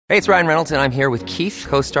Hey, it's Ryan Reynolds, and I'm here with Keith,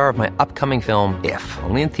 co-star of my upcoming film, If,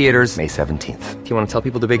 only in theaters May 17th. Do you want to tell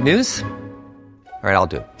people the big news? All right, I'll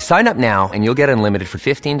do it. Sign up now and you'll get unlimited for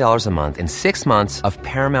 $15 a month and 6 months of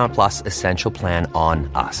Paramount Plus Essential Plan on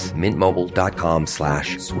us.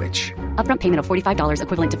 MintMobile.com/switch. Upfront payment of $45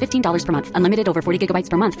 equivalent to $15 per month. Unlimited over 40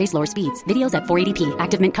 gigabytes per month. Face lower speeds. Videos at 480p.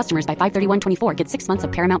 Active Mint customers by 531.24 get 6 months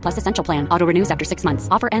of Paramount Plus Essential Plan. Auto renews after 6 months.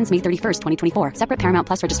 Offer ends May 31st, 2024. Separate Paramount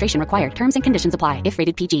Plus registration required. Terms and conditions apply if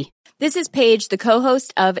rated PG. This is Paige, the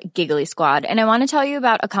co-host of Giggly Squad, and I want to tell you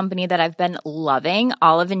about a company that I've been loving,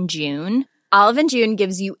 Olive & June. Olive & June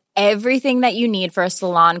gives you everything that you need for a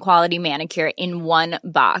salon-quality manicure in one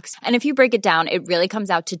box. And if you break it down, it really comes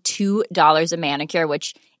out to $2 a manicure,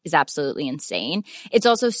 which is absolutely insane. It's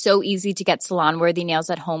also so easy to get salon-worthy nails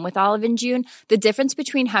at home with Olive & June. The difference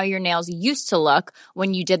between how your nails used to look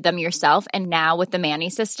when you did them yourself and now with the Mani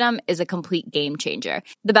system is a complete game changer.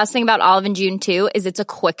 The best thing about Olive & June, too, is it's a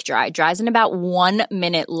quick dry. Dries in about 1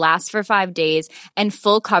 minute, lasts for 5 days, and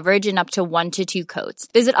full coverage in up to 1 to 2 coats.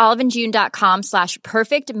 Visit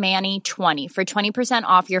oliveandjune.com/perfectmani20 for 20%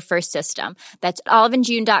 off your first system. That's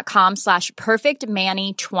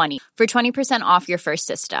oliveandjune.com/perfectmani20 for 20% off your first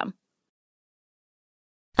system.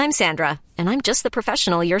 I'm Sandra, and I'm just the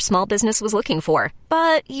professional your small business was looking for.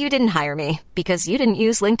 But you didn't hire me because you didn't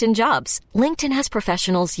use LinkedIn Jobs. LinkedIn has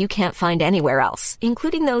professionals you can't find anywhere else,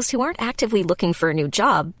 including those who aren't actively looking for a new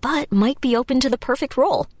job, but might be open to the perfect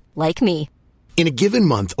role, like me. In a given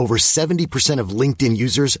month, over 70% of LinkedIn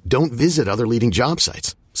users don't visit other leading job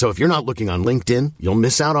sites. So if you're not looking on LinkedIn, you'll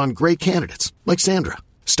miss out on great candidates like Sandra.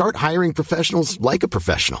 Start hiring professionals like a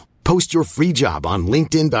professional. Post your free job on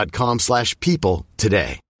linkedin.com/people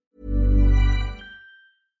today.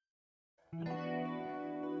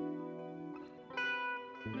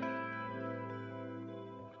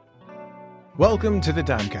 Welcome to the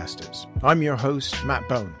Damcasters. I'm your host, Matt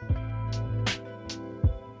Bone.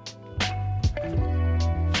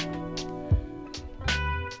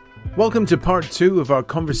 Welcome to part 2 of our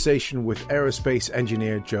conversation with aerospace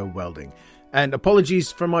engineer Joe Welding. And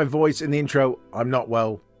apologies for my voice in the intro. I'm not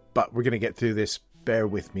well, but we're going to get through this. Bear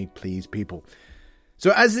with me, please, people.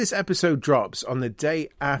 So as this episode drops on the day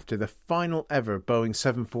after the final ever Boeing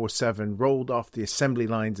 747 rolled off the assembly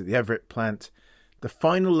lines at the Everett plant, the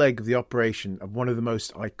final leg of the operation of one of the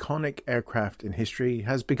most iconic aircraft in history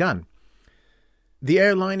has begun. The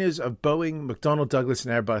airliners of Boeing, McDonnell Douglas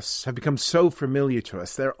and Airbus have become so familiar to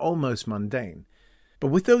us, they're almost mundane. But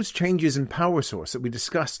with those changes in power source that we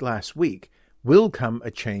discussed last week, will come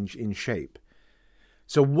a change in shape.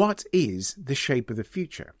 So what is the shape of the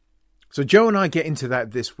future? So Joe and I get into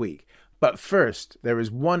that this week. But first, there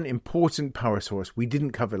is one important power source we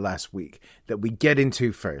didn't cover last week that we get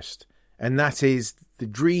into first. And that is the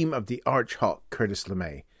dream of the arch-hawk Curtis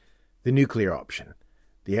LeMay, the nuclear option,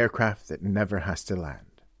 the aircraft that never has to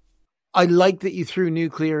land. I like that you threw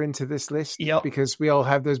nuclear into this list, because we all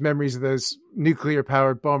have those memories of those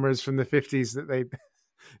nuclear-powered bombers from the 50s that they...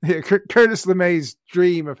 Curtis LeMay's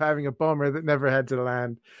dream of having a bomber that never had to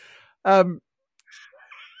land. I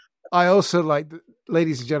also like,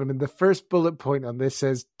 ladies and gentlemen, the first bullet point on this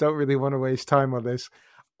says, don't really want to waste time on this.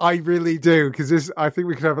 I really do, because I think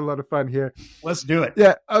we could have a lot of fun here. Let's do it.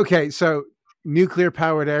 Yeah. Okay. So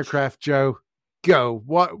nuclear-powered aircraft, Joe, go.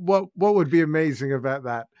 What would be amazing about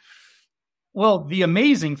that? Well, the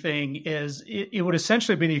amazing thing is it would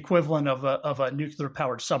essentially be the equivalent of a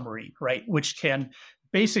nuclear-powered submarine, right? Which can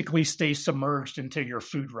basically stay submerged until your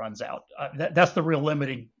food runs out. That's the real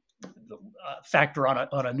limiting factor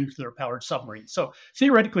on a nuclear-powered submarine. So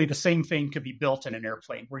theoretically, the same thing could be built in an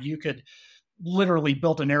airplane, where you could literally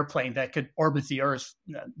build an airplane that could orbit the Earth,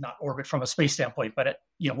 not orbit from a space standpoint, but at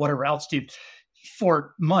whatever altitude,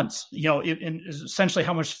 for months, and essentially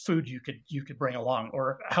how much food you could bring along,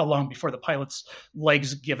 or how long before the pilot's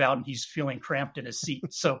legs give out and he's feeling cramped in his seat.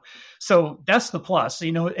 So that's the plus,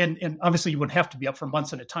 and obviously you wouldn't have to be up for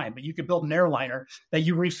months at a time, but you could build an airliner that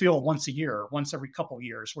you refuel once a year, or once every couple of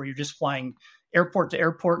years, where you're just flying airport to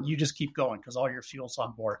airport and you just keep going because all your fuel's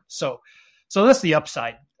on board. So that's the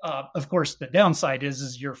upside. Of course, the downside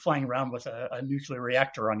is you're flying around with a nuclear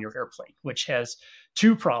reactor on your airplane, which has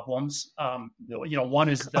two problems. One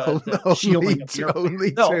is the shielding of the airplane.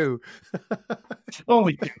 Only two.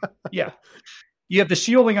 Only two. Yeah. You have the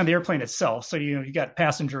shielding on the airplane itself. So, you got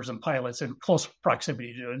passengers and pilots in close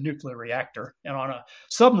proximity to a nuclear reactor. And on a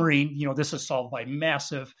submarine, this is solved by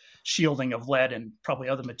massive shielding of lead and probably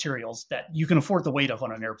other materials that you can afford the weight of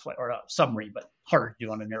on an airplane or a submarine, but harder to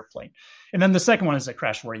do on an airplane. And then the second one is the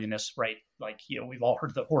crash worthiness, right? Like, we've all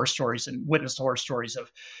heard the horror stories and witnessed the horror stories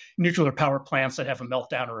of nuclear power plants that have a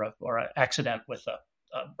meltdown or an accident with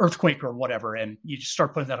earthquake or whatever, and you just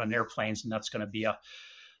start putting that on airplanes, and that's going to be a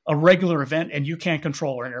regular event, and you can't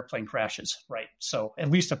control where an airplane crashes, right? So at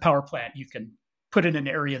least a power plant, you can put it in an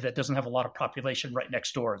area that doesn't have a lot of population right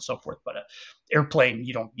next door and so forth. But an airplane,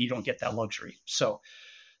 you don't get that luxury. So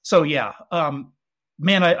yeah,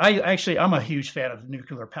 man, I'm a huge fan of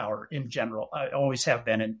nuclear power in general. I always have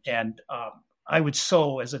been, and I would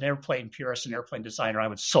as an airplane purist and airplane designer, I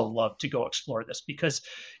would so love to go explore this, because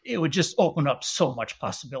it would just open up so much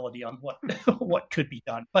possibility on what could be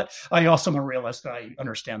done. But I also am a realist. I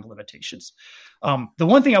understand the limitations. The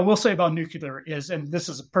one thing I will say about nuclear is, and this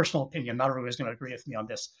is a personal opinion, not everybody's going to agree with me on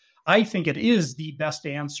this, I think it is the best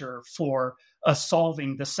answer for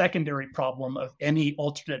solving the secondary problem of any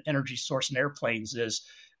alternate energy source in airplanes is,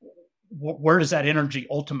 where does that energy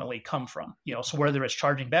ultimately come from? So whether it's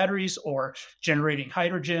charging batteries or generating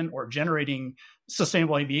hydrogen or generating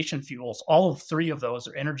sustainable aviation fuels, all three of those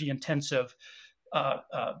are energy intensive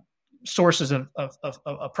sources of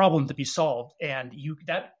a problem to be solved. And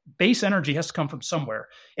that base energy has to come from somewhere.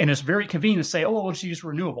 And it's very convenient to say, oh, let's use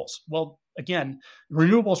renewables. Well, again,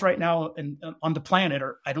 renewables right now on the planet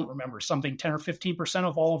are, I don't remember, something 10 or 15%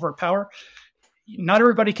 of all of our power. Not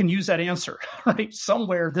everybody can use that answer, right?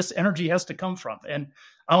 Somewhere this energy has to come from. And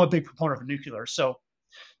I'm a big proponent of nuclear. So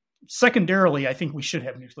secondarily, I think we should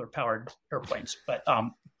have nuclear powered airplanes, but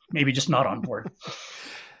maybe just not on board.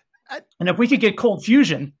 And if we could get cold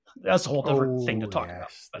fusion, that's a whole different thing to talk about.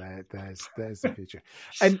 There's the future.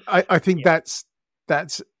 And I think that's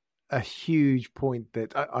a huge point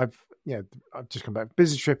that I've just come back from a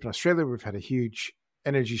business trip in Australia. We've had a huge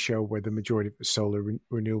energy show where the majority of solar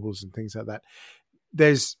renewables and things like that.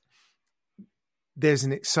 There's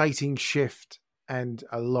an exciting shift and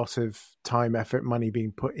a lot of time, effort, money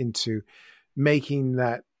being put into making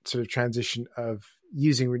that sort of transition of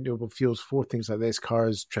using renewable fuels for things like this,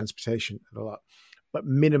 cars, transportation, and a lot, but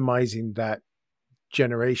minimizing that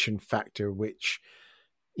generation factor, which,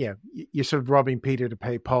 you're sort of robbing Peter to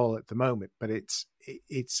pay Paul at the moment, but it's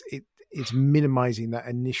minimizing that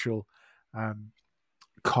initial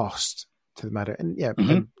cost to the matter. And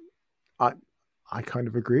and I kind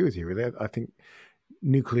of agree with you really. I think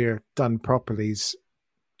nuclear done properly is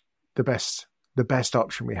the best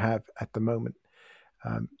option we have at the moment.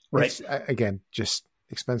 Right. It's, again, just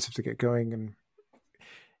expensive to get going, and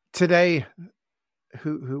today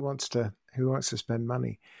who wants to spend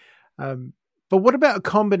money? But what about a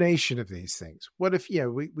combination of these things? What if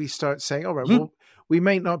we start saying, all right, well, we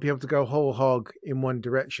may not be able to go whole hog in one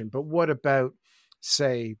direction, but what about,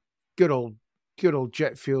 say, good old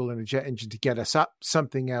jet fuel and a jet engine to get us up,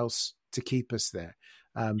 something else to keep us there?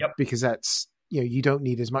 Because that's, you don't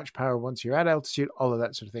need as much power once you're at altitude, all of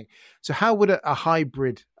that sort of thing. So how would a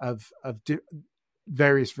hybrid of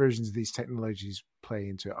various versions of these technologies play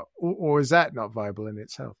into it? Or is that not viable in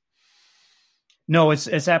itself? No,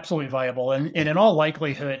 it's absolutely viable. And in all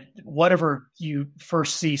likelihood, whatever you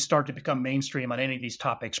first see start to become mainstream on any of these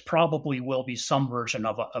topics probably will be some version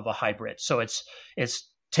of a hybrid. So it's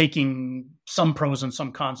taking some pros and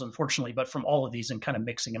some cons, unfortunately, but from all of these and kind of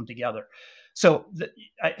mixing them together. So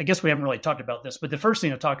I guess we haven't really talked about this, but the first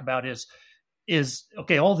thing to talk about is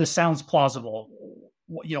okay, all this sounds plausible.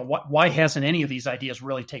 Why hasn't any of these ideas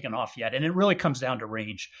really taken off yet? And it really comes down to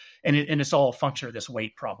range, and it's all a function of this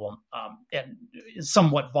weight problem, and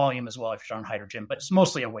somewhat volume as well if you're on hydrogen, but it's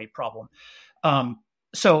mostly a weight problem.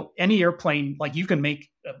 So any airplane, like you can make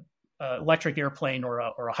a electric airplane or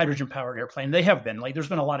a hydrogen powered airplane. They have been, there's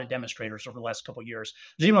been a lot of demonstrators over the last couple of years.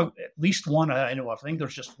 There's even at least one I know of. I think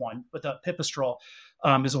there's just one, but the Pipistrel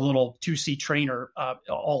is a little 2-seat trainer,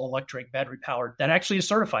 all electric, battery powered, that actually is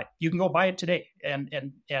certified. You can go buy it today, and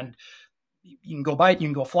you can go buy it, you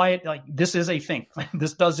can go fly it. Like, this is a thing.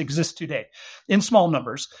 This does exist today in small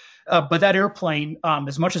numbers. But that airplane,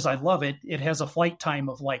 as much as I love it, it has a flight time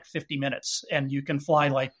of 50 minutes, and you can fly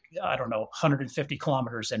 150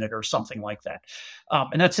 kilometers in it or something like that.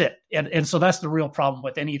 And that's it. And so that's the real problem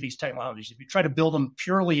with any of these technologies. If you try to build them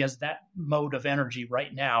purely as that mode of energy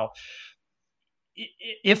right now,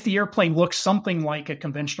 if the airplane looks something like a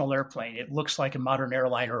conventional airplane, it looks like a modern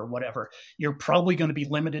airliner or whatever, you're probably going to be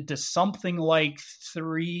limited to something like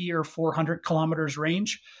 300 or 400 kilometers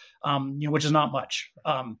range, which is not much.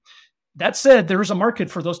 That said, there is a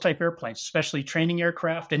market for those type airplanes, especially training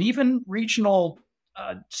aircraft and even regional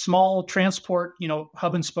small transport,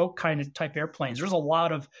 hub and spoke kind of type airplanes. There's a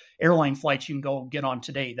lot of airline flights you can go get on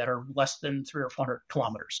today that are less than 300 or 400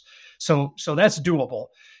 kilometers. So that's doable.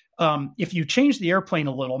 If you change the airplane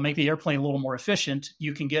a little, make the airplane a little more efficient,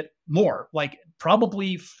 you can get more,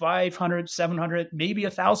 probably 500, 700, maybe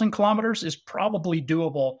 1,000 kilometers is probably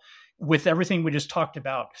doable with everything we just talked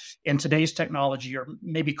about in today's technology, or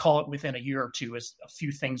maybe call it within a year or two as a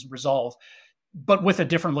few things resolve, but with a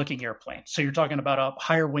different looking airplane. So you're talking about a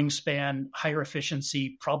higher wingspan, higher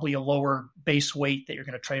efficiency, probably a lower base weight that you're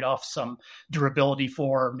going to trade off some durability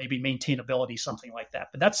for, maybe maintainability, something like that.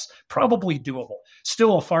 But that's probably doable.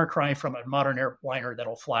 Still a far cry from a modern airliner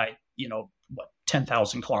that'll fly,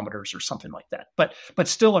 10,000 kilometers or something like that. But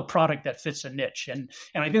still a product that fits a niche. And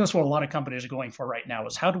I think that's what a lot of companies are going for right now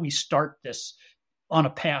is how do we start this on a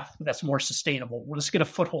path that's more sustainable? Well, let's get a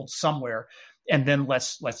foothold somewhere, and then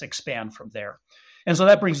let's expand from there. And so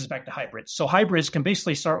that brings us back to hybrids. So hybrids can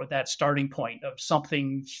basically start with that starting point of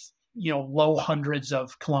something, low hundreds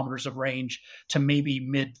of kilometers of range to maybe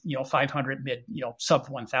mid, 500, sub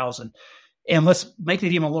 1,000. And let's make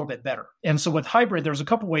it even a little bit better. And so with hybrid, there's a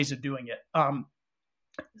couple ways of doing it.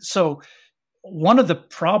 So one of the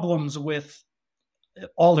problems with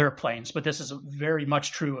all airplanes, but this is very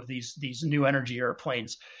much true of these new energy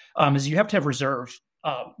airplanes, is you have to have reserves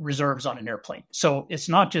on an airplane. So it's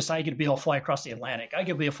not just I get to be able to fly across the Atlantic. I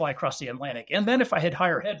get to be able to fly across the Atlantic. And then if I had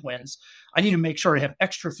higher headwinds, I need to make sure I have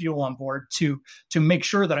extra fuel on board to make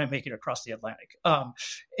sure that I make it across the Atlantic.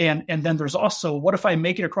 And then there's also, what if I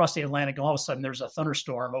make it across the Atlantic and all of a sudden there's a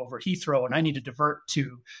thunderstorm over Heathrow and I need to divert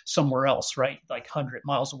to somewhere else, right? Like 100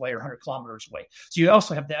 miles away or 100 kilometers away. So you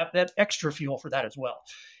also have that extra fuel for that as well.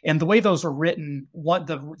 And the way those are written,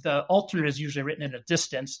 the alternate is usually written in a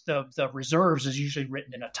distance. The reserves is usually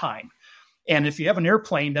written in a time. And if you have an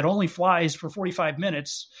airplane that only flies for 45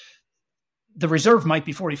 minutes, the reserve might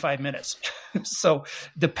be 45 minutes. So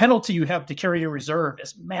the penalty you have to carry a reserve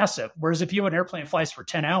is massive. Whereas if you have an airplane that flies for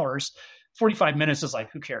 10 hours, 45 minutes is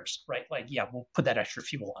like, who cares, right? Like, yeah, we'll put that extra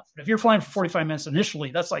fuel on. But if you're flying for 45 minutes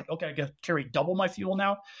initially, that's like, okay, I got to carry double my fuel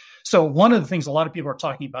now. So one of the things a lot of people are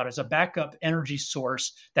talking about is a backup energy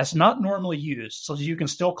source that's not normally used. So you can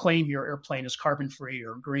still claim your airplane is carbon-free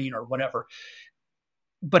or green or whatever,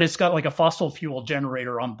 but it's got like a fossil fuel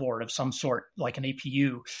generator on board of some sort, like an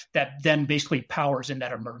APU, that then basically powers in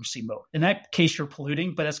that emergency mode. In that case, you're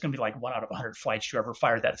polluting, but that's going to be like 1 out of 100 flights you ever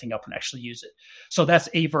fire that thing up and actually use it. So that's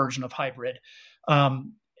a version of hybrid.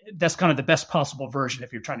 That's kind of the best possible version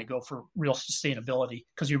if you're trying to go for real sustainability,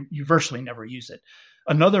 because you virtually never use it.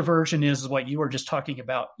 Another version is what you were just talking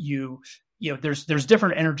about. There's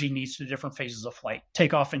different energy needs to different phases of flight.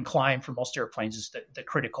 Takeoff and climb for most airplanes is the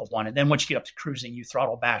critical one. And then once you get up to cruising, you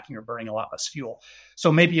throttle back and you're burning a lot less fuel.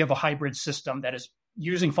 So maybe you have a hybrid system that is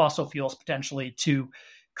using fossil fuels potentially to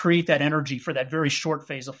create that energy for that very short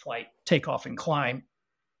phase of flight, takeoff and climb.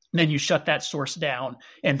 And then you shut that source down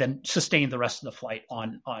and then sustain the rest of the flight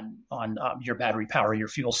on your battery power, your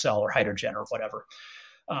fuel cell or hydrogen or whatever.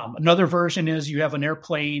 Another version is you have an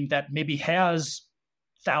airplane that maybe has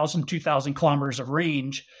 1,000, 2,000 kilometers of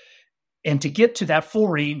range. And to get to that full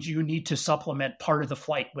range, you need to supplement part of the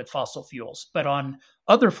flight with fossil fuels. But on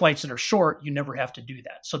other flights that are short, you never have to do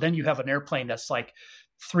that. So then you have an airplane that's like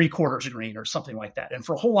 3/4 green or something like that. And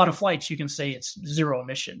for a whole lot of flights, you can say it's zero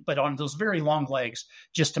emission. But on those very long legs,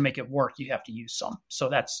 just to make it work, you have to use some. So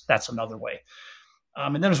that's another way.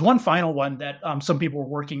 And then there's one final one that some people are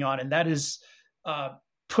working on, and that is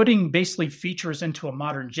putting basically features into a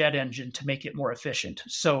modern jet engine to make it more efficient.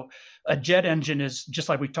 So a jet engine is just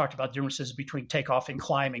like we talked about differences between takeoff and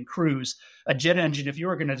climb and cruise. A jet engine, if you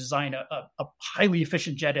were going to design a highly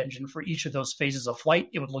efficient jet engine for each of those phases of flight,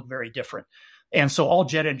 it would look very different. And so all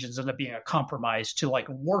jet engines end up being a compromise to like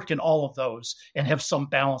work in all of those and have some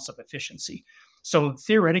balance of efficiency. So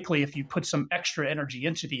theoretically, if you put some extra energy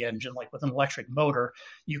into the engine, like with an electric motor,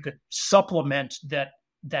 you could supplement that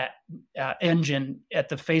engine at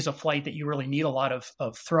the phase of flight that you really need a lot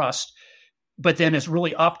of thrust, but then it's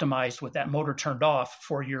really optimized with that motor turned off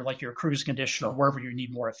for your cruise condition or wherever you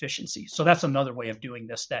need more efficiency. So that's another way of doing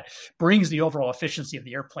this that brings the overall efficiency of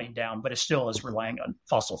the airplane down, but it still is relying on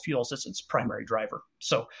fossil fuels as its primary driver.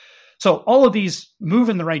 So all of these move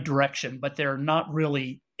in the right direction, but they're not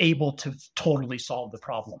really able to totally solve the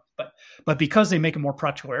problem. But because they make a more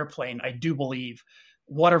practical airplane, I do believe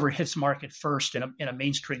whatever hits market first in a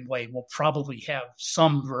mainstream way will probably have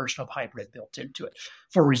some version of hybrid built into it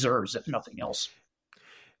for reserves, if nothing else.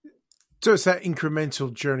 So it's that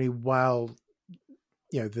incremental journey while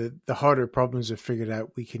the harder problems are figured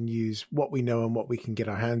out. We can use what we know and what we can get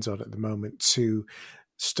our hands on at the moment to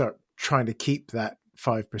start trying to keep that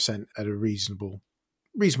 5% at a reasonable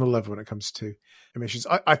level when it comes to emissions.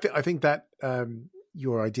 I think that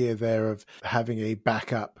your idea there of having a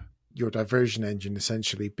backup, your diversion engine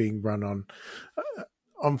essentially being run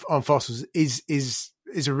on fossils is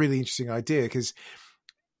a really interesting idea, because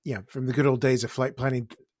from the good old days of flight planning,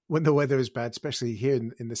 when the weather is bad, especially here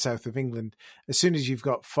in the south of England, as soon as you've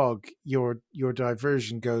got fog, your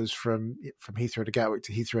diversion goes from Heathrow to Gatwick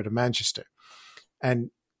to Heathrow to Manchester,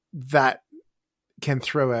 and that can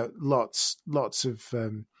throw out lots of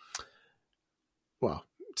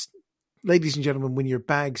ladies and gentlemen, when your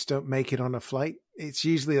bags don't make it on a flight, it's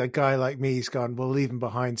usually a guy like me who's gone, we'll leave them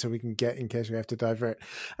behind so we can get in case we have to divert.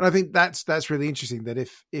 And I think that's really interesting, that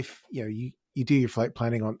if you do your flight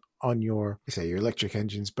planning on your, say, your electric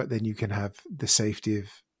engines, but then you can have the safety of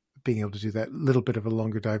being able to do that little bit of a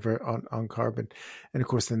longer divert on carbon. And of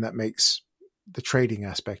course, then that makes the trading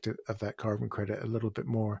aspect of that carbon credit a little bit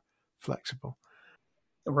more flexible.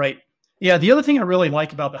 Right. Yeah. The other thing I really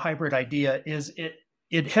like about the hybrid idea is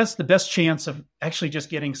it has the best chance of actually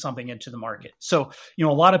just getting something into the market. So, a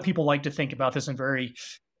lot of people like to think about this in very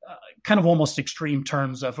kind of almost extreme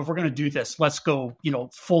terms of, if we're going to do this, let's go,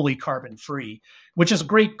 fully carbon free, which is a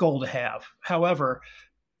great goal to have. However,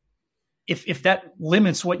 if that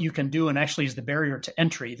limits what you can do and actually is the barrier to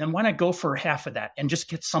entry, then why not go for half of that and just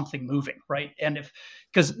get something moving, right? And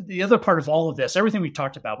because the other part of all of this, everything we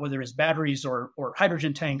talked about, whether it's batteries or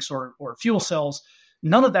hydrogen tanks or fuel cells,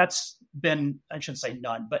 none of that's been, I shouldn't say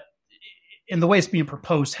none, but in the way it's being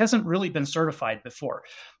proposed, hasn't really been certified before,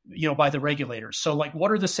 by the regulators. So like,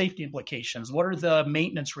 what are the safety implications? What are the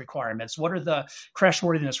maintenance requirements? What are the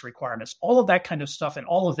crashworthiness requirements? All of that kind of stuff. And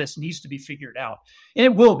all of this needs to be figured out. And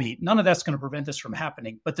it will be. None of that's going to prevent this from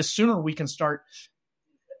happening. But the sooner we can start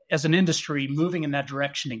as an industry moving in that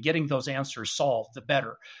direction and getting those answers solved, the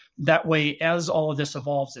better. That way, as all of this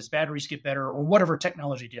evolves, as batteries get better or whatever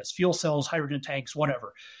technology it is, fuel cells, hydrogen tanks,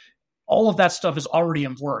 whatever, all of that stuff is already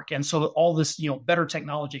in work. And so all this, better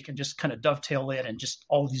technology can just kind of dovetail in, and just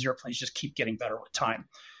all of these airplanes just keep getting better with time.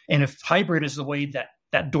 And if hybrid is the way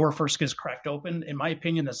that door first gets cracked open, in my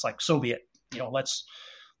opinion, that's like, so be it. Let's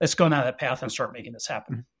go down that path and start making this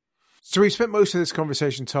happen. So we spent most of this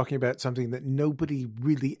conversation talking about something that nobody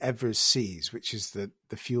really ever sees, which is the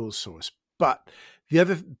fuel source. But the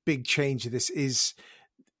other big change of this is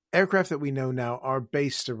aircraft that we know now are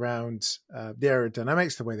based around the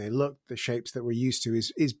aerodynamics, the way they look, the shapes that we're used to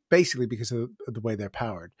is basically because of the way they're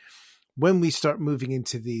powered. When we start moving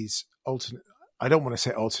into these alternate, I don't want to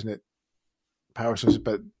say alternate power sources,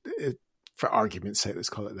 but for argument's sake, let's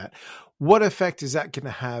call it that. What effect is that going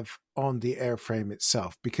to have on the airframe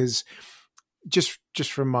itself? Because just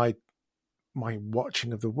from my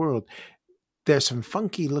watching of the world, there's some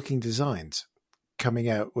funky looking designs coming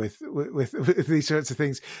out with these sorts of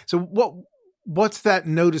things. So what's that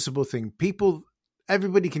noticeable thing?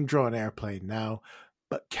 Everybody can draw an airplane now,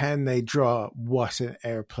 but can they draw what an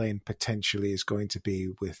airplane potentially is going to be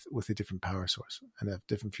with a different power source and a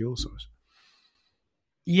different fuel source?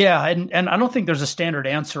 Yeah, and I don't think there's a standard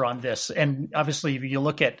answer on this. And obviously, if you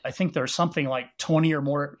look at, I think there's something like 20 or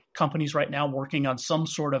more companies right now working on some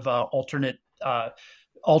sort of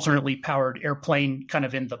alternately powered airplane, kind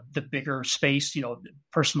of in the bigger space,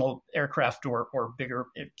 personal aircraft or bigger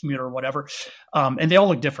commuter or whatever. And they all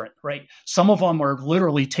look different, right? Some of them are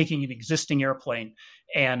literally taking an existing airplane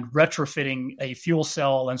and retrofitting a fuel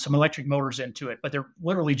cell and some electric motors into it, but they're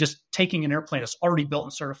literally just taking an airplane that's already built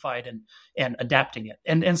and certified and adapting it.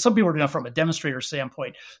 And some people are doing it from a demonstrator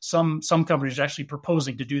standpoint. Some companies are actually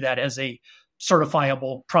proposing to do that as a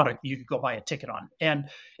certifiable product you could go buy a ticket on. And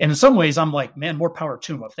in some ways, I'm like, man, more power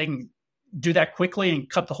to them. If they can do that quickly and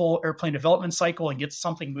cut the whole airplane development cycle and get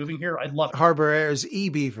something moving here, I'd love it. Harbour Air's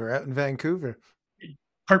E-Beaver out in Vancouver.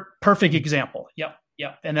 Perfect example. Yep.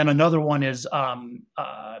 And then another one is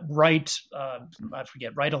Wright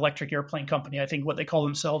Electric Airplane Company, I think what they call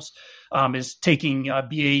themselves, is taking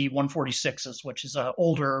BAE 146s, which is an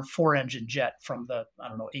older 4-engine jet from the,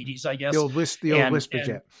 80s, I guess. The old Whisper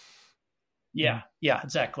jet. Yeah,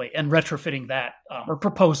 exactly. And retrofitting that, or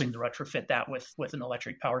proposing to retrofit that with an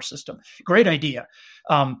electric power system. Great idea.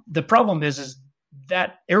 The problem is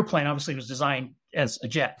that airplane obviously was designed as a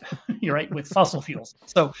jet, right, with fossil fuels.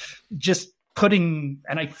 So just putting,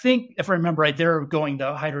 and I think if I remember right, they're going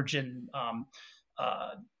the hydrogen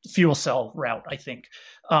fuel cell route, I think.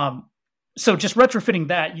 So just retrofitting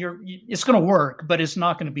that, it's going to work, but it's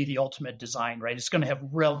not going to be the ultimate design, right? It's going to have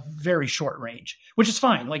very short range, which is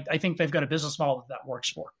fine. Like, I think they've got a business model that works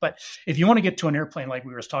for. But if you want to get to an airplane like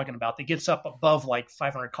we were talking about that gets up above like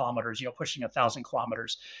 500 kilometers, pushing 1,000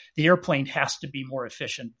 kilometers, the airplane has to be more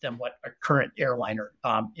efficient than what a current airliner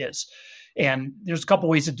is. And there's a couple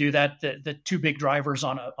ways to do that. The two big drivers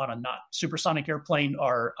on a not supersonic airplane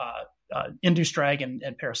are induced drag and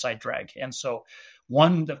parasite drag. And so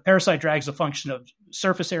One, the parasite drag is a function of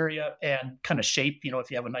surface area and kind of shape. If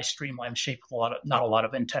you have a nice streamlined shape, not a lot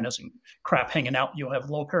of antennas and crap hanging out, you'll have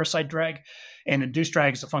low parasite drag. And induced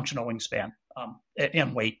drag is a function of wingspan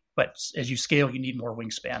and weight. But as you scale, you need more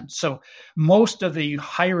wingspan. So most of the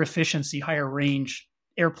higher efficiency, higher range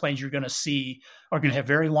airplanes you're going to see are going to have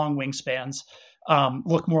very long wingspans,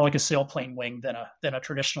 look more like a sailplane wing than a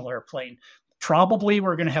traditional airplane. Probably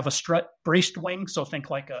we're going to have a strut braced wing. So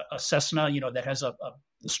think like a Cessna, that has a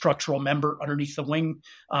structural member underneath the wing,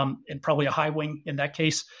 and probably a high wing in that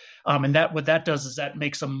case. And what that does is that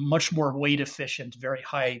makes a much more weight efficient, very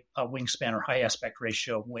high wingspan or high aspect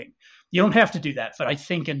ratio wing. You don't have to do that, but I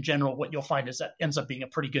think in general, what you'll find is that ends up being a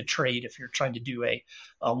pretty good trade if you're trying to do a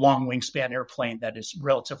long wingspan airplane that is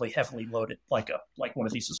relatively heavily loaded, like one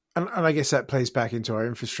of these. And I guess that plays back into our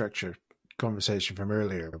infrastructure conversation from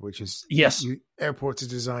earlier, which is yes, airports are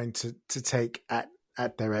designed to take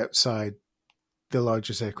at their outside the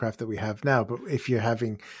largest aircraft that we have now. But if you're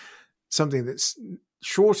having something that's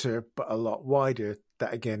shorter but a lot wider,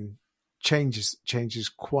 that again changes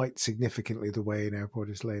quite significantly the way an airport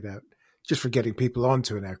is laid out, just for getting people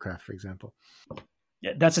onto an aircraft, for example.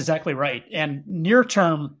 Yeah, that's exactly right. And near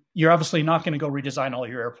term, you're obviously not going to go redesign all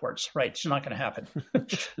your airports, right? It's not going to happen.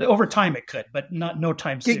 Over time it could, but no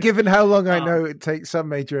time soon. Given how long I know it takes some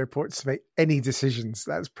major airports to make any decisions,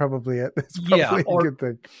 that's probably a good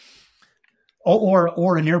thing.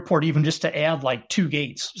 Or an airport even just to add like 2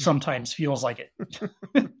 gates sometimes feels like it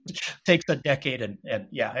takes a decade. And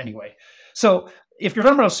yeah, anyway. So if you're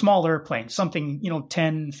talking about a small airplane, something,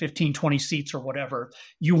 10, 15, 20 seats or whatever,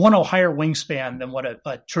 you want a higher wingspan than what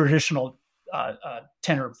a traditional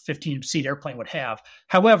 10 or 15 seat airplane would have.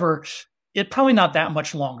 However, it's probably not that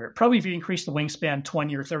much longer. Probably if you increase the wingspan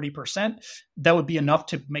 20 or 30%, that would be enough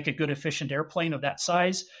to make a good efficient airplane of that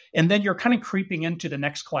size. And then you're kind of creeping into the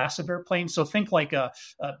next class of airplane. So think like a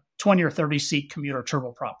 20 or 30 seat commuter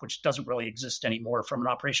turboprop, which doesn't really exist anymore from an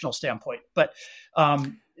operational standpoint. But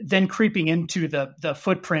then creeping into the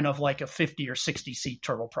footprint of like a 50 or 60 seat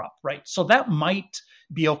turboprop, right? So that might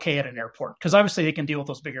be okay at an airport, because obviously they can deal with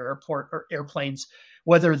those bigger airport or airplanes.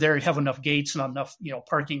 Whether they have enough gates and enough,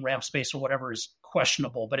 parking ramp space or whatever is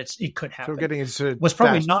questionable, but it could happen. So we're getting into was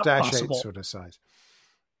probably not possible. Sort of size.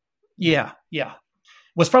 Yeah.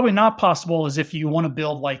 What's probably not possible is if you want to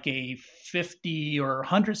build like a 50 or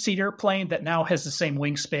 100 seat airplane that now has the same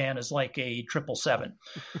wingspan as like a 777.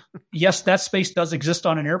 Yes, that space does exist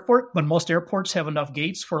on an airport, but most airports have enough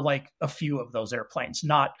gates for like a few of those airplanes,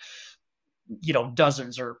 not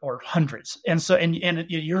dozens or hundreds. And so, and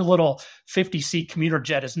your little 50 seat commuter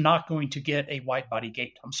jet is not going to get a wide body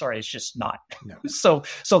gate. I'm sorry, it's just not. No.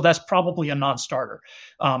 So that's probably a non-starter,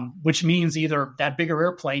 which means either that bigger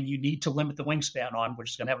airplane, you need to limit the wingspan on, which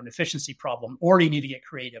is going to have an efficiency problem, or you need to get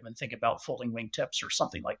creative and think about folding wingtips or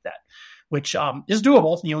something like that, which is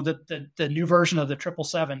doable. The new version of the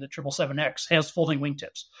 777, the 777X has folding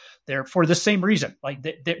wingtips. They're for the same reason. Like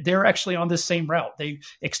they're actually on this same route. They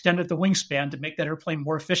extended the wingspan to make that airplane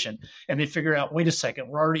more efficient. And they figure out, wait a second,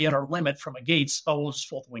 we're already at our limit from a gates. Oh, we'll just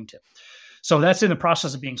fold the wingtip. So that's in the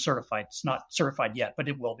process of being certified. It's not certified yet, but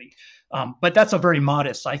it will be. But that's a very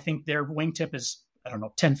modest. I think their wingtip is,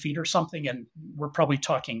 10 feet or something. And we're probably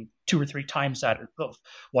talking 2 or 3 times that of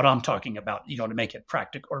what I'm talking about, to make it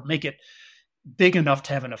practical or make it big enough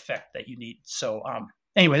to have an effect that you need. So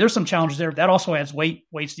anyway, there's some challenges there. That also adds weight.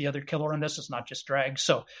 Weight's the other killer on this. It's not just drag.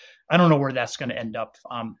 So I don't know where that's going to end up.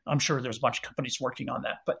 I'm sure there's a bunch of companies working on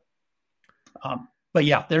that. But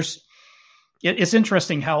yeah, it's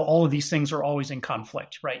interesting how all of these things are always in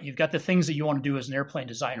conflict, right? You've got the things that you want to do as an airplane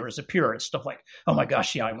designer, as a purist, stuff like, oh my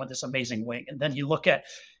gosh, yeah, I want this amazing wing. And then you look at,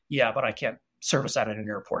 yeah, but I can't service that at an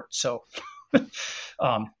airport. So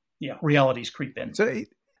realities creep in.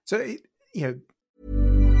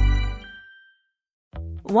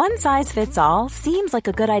 One size fits all seems like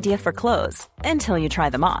a good idea for clothes until you try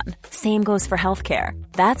them on. Same goes for healthcare.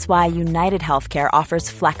 That's why United Healthcare offers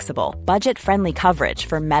flexible, budget-friendly coverage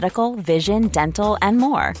for medical, vision, dental, and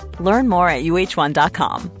more. Learn more at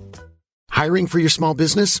uh1.com. Hiring for your small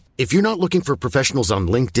business? If you're not looking for professionals on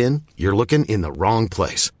LinkedIn, you're looking in the wrong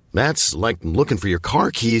place. That's like looking for your car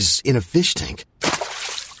keys in a fish tank.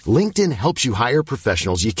 LinkedIn helps you hire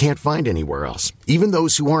professionals you can't find anywhere else, even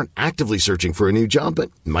those who aren't actively searching for a new job but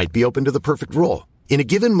might be open to the perfect role. In a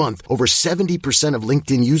given month, over 70% of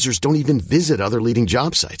LinkedIn users don't even visit other leading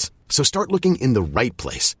job sites. So start looking in the right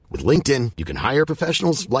place. With LinkedIn, you can hire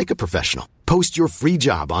professionals like a professional. Post your free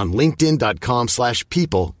job on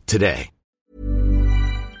linkedin.com/people today.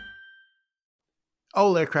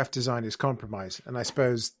 All aircraft design is compromise, and I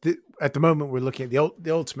suppose at the moment we're looking at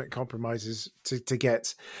the ultimate compromises to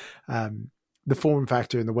get the form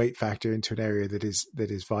factor and the weight factor into an area that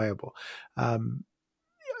is viable.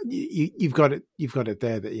 You've got it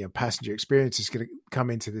there that passenger experience is going to come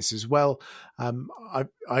into this as well. I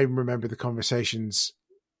remember the conversations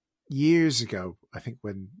years ago, I think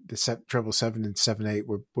when the 777 and 78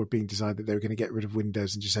 were being designed, that they were going to get rid of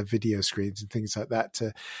windows and just have video screens and things like that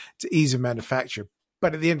to ease of manufacture.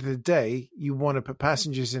 But at the end of the day, you want to put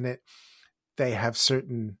passengers in it. They have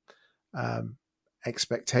certain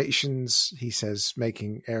expectations, he says,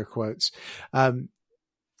 making air quotes,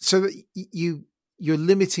 so that your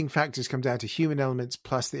limiting factors come down to human elements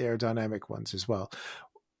plus the aerodynamic ones as well.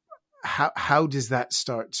 How does that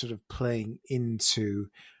start sort of playing into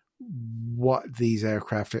what these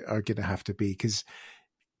aircraft are going to have to be? Because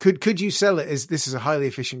could you sell it as this is a highly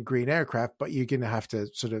efficient green aircraft, but you're going to have to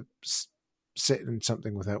sort of sit in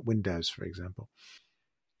something without windows, for example?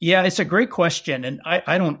 Yeah, it's a great question. And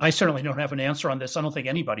I certainly don't have an answer on this. I don't think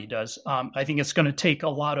anybody does. I think it's going to take a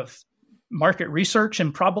lot of market research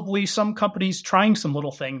and probably some companies trying some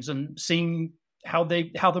little things and seeing how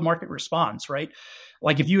the market responds, right?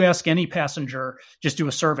 Like if you ask any passenger, just do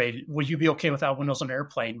a survey, would you be okay without windows on an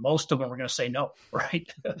airplane? Most of them are going to say no,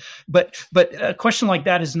 right? but a question like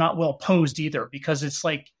that is not well posed either, because it's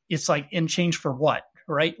like in change for what?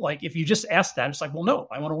 Right? Like if you just ask that, it's like, well, no,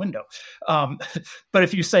 I want a window. But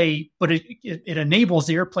if you say, but it enables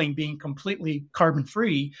the airplane being completely carbon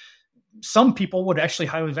free, some people would actually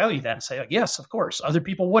highly value that and say, like, yes, of course. Other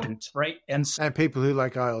people wouldn't, right? And people who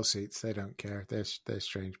like aisle seats, they don't care. They're a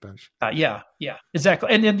strange bunch. Yeah, exactly.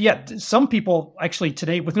 And some people actually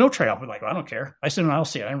today with no trade-off are like, well, I don't care. I sit in an aisle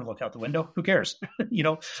seat. I never look out the window. Who cares?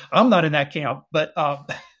 I'm not in that camp, but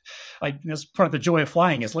that's part of the joy of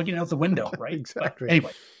flying is looking out the window, right? Exactly. But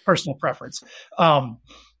anyway, personal preference.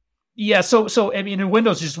 So I mean,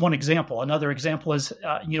 Windows is just one example. Another example is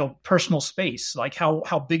personal space. Like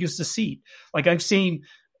how big is the seat? Like I've seen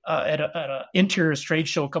at a interiors trade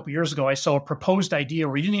show a couple of years ago, I saw a proposed idea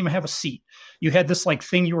where you didn't even have a seat. You had this like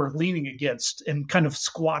thing you were leaning against and kind of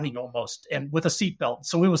squatting almost, and with a seatbelt.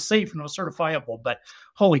 So it was safe and it was certifiable, but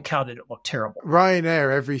holy cow, did it look terrible.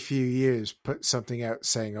 Ryanair every few years put something out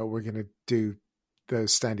saying, "Oh, we're going to do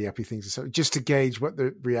those standy uppy things," so just to gauge what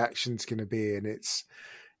the reaction's going to be, and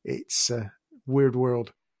it's a weird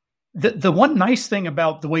world. The one nice thing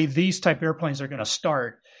about the way these type airplanes are going to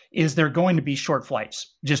start is they're going to be short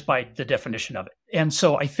flights, just by the definition of it. And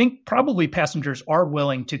so I think probably passengers are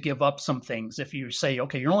willing to give up some things if you say,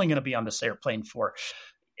 okay, you're only going to be on this airplane for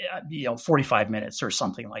 45 minutes or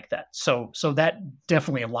something like that. So that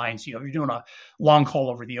definitely aligns. If you're doing a long haul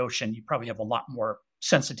over the ocean, you probably have a lot more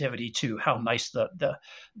sensitivity to how nice the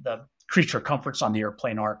creature comforts on the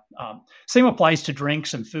airplane are. Same applies to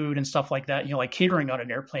drinks and food and stuff like that. Like catering on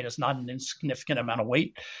an airplane is not an insignificant amount of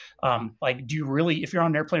weight. Do you really, if you're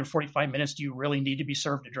on an airplane for 45 minutes, do you really need to be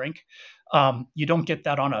served a drink? You don't get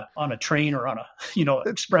that on a train or on a,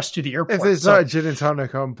 express to the airport. If there's not a gin and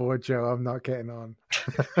tonic on board, Joe, I'm not getting on.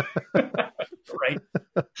 Right.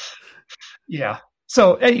 Yeah.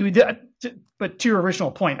 So anyway, but to your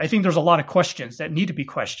original point, I think there's a lot of questions that need to be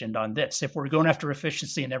questioned on this. If we're going after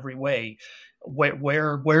efficiency in every way,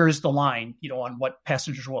 where is the line, on what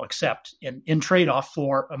passengers will accept in trade-off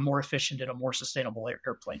for a more efficient and a more sustainable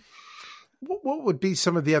airplane? What would be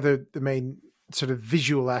some of the main sort of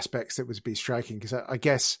visual aspects that would be striking? Because I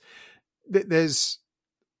guess there's,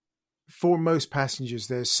 for most passengers,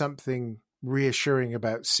 there's something reassuring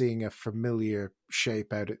about seeing a familiar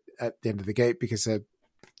shape out at the end of the gate, because they're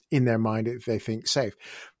in their mind they think safe.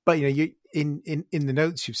 But you in the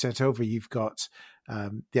notes you've sent over, you've got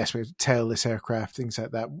the aspect of tailless aircraft, things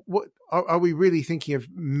like that. What are we really thinking of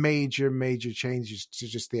major changes to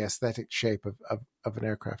just the aesthetic shape of an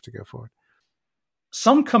aircraft to go forward?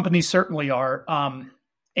 Some companies certainly are,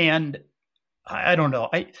 and I don't know.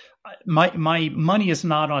 My money is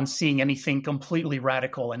not on seeing anything completely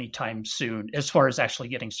radical anytime soon, as far as actually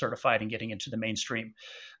getting certified and getting into the mainstream.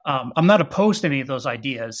 I'm not opposed to any of those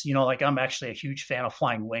ideas. I'm actually a huge fan of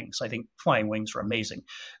flying wings. I think flying wings are amazing,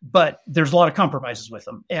 but there's a lot of compromises with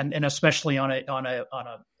them, and especially on a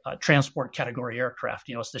transport category aircraft.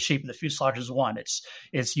 It's the shape of the fuselage is one.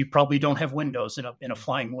 It's you probably don't have windows in a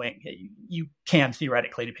flying wing. You can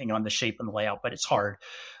theoretically, depending on the shape and the layout, but it's hard.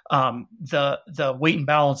 The weight and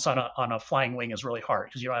balance on a flying wing is really hard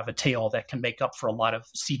because you don't have a tail that can make up for a lot of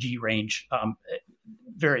CG range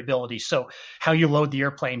variability. So how you load the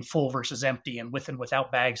airplane full versus empty and with and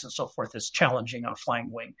without bags and so forth is challenging on a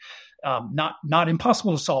flying wing. Not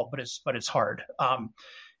impossible to solve, but it's hard.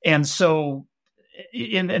 And so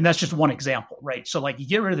and that's just one example, right? So like you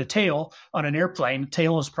get rid of the tail on an airplane,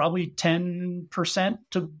 tail is probably 10%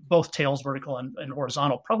 to both tails, vertical and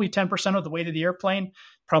horizontal, probably 10% of the weight of the airplane,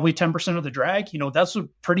 probably 10% of the drag. That's a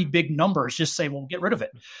pretty big numbers. Just say, well, get rid of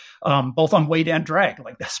it, both on weight and drag.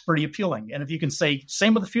 Like that's pretty appealing. And if you can say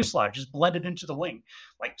same with the fuselage, just blend it into the wing,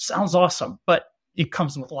 like sounds awesome, but it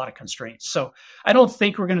comes with a lot of constraints. So I don't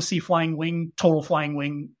think we're going to see total flying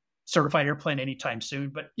wing certified airplane anytime soon,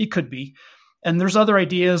 but it could be. And there's other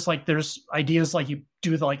ideas, like you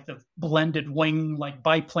do like the blended wing, like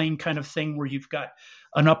biplane kind of thing where you've got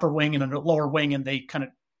an upper wing and a lower wing and they kind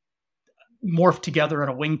of morph together at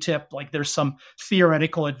a wingtip. Like there's some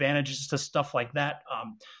theoretical advantages to stuff like that.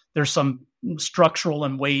 There's some structural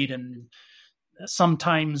and weight and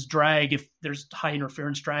sometimes drag if there's high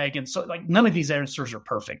interference drag. And so like none of these answers are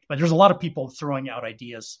perfect, but there's a lot of people throwing out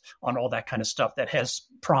ideas on all that kind of stuff that has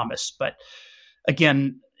promise. But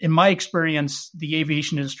again, in my experience, the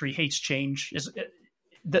aviation industry hates change.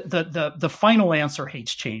 The final answer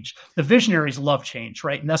hates change. The visionaries love change,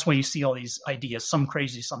 right? And that's why you see all these ideas, some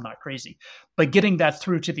crazy, some not crazy. But getting that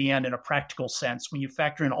through to the end in a practical sense, when you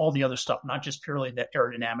factor in all the other stuff, not just purely the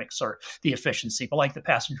aerodynamics or the efficiency, but like the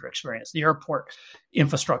passenger experience, the airport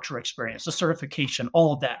infrastructure experience, the certification,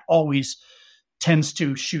 all of that always tends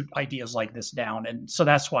to shoot ideas like this down. And so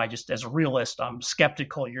that's why, just as a realist, I'm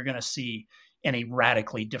skeptical you're going to see any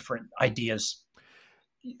radically different ideas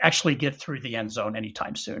actually get through the end zone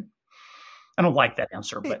anytime soon. I don't like that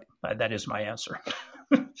answer, but that is my answer.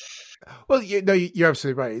 Well, you're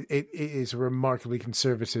absolutely right. It is a remarkably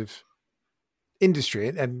conservative industry,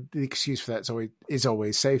 and the excuse for that is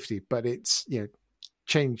always safety. But it's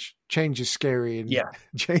change is scary, and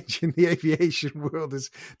change in the aviation world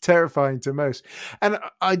is terrifying to most. And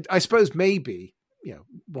I suppose maybe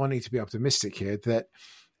wanting to be optimistic here that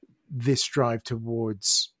this drive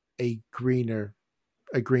towards a greener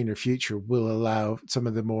future will allow some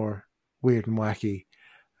of the more weird and wacky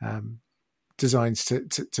designs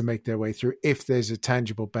to make their way through, if there's a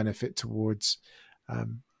tangible benefit towards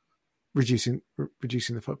reducing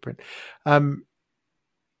the footprint.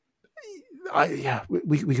 I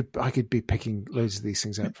could be picking loads of these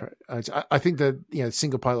things out for. I think that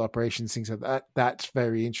single pilot operations, things like that, that's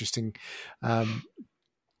very interesting.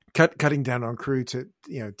 Cutting down on crew to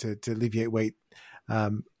alleviate weight,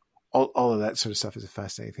 all of that sort of stuff is a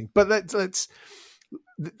fascinating thing. But let's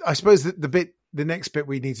I suppose the next bit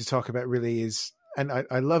we need to talk about really is, and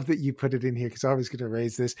I love that you put it in here because I was going to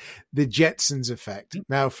raise this, the Jetsons effect.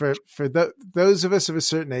 Now, for those of us of a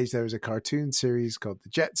certain age, there was a cartoon series called The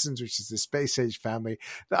Jetsons, which is the space age family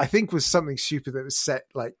that I think was something stupid that was set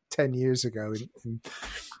like 10 years ago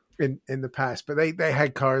in the past. But they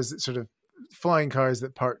had cars that sort of flying cars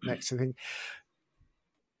that park next to things.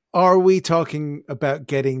 Are we talking about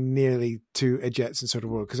getting nearly to a Jetson sort of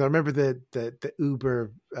world? Because I remember the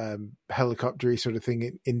Uber helicopter sort of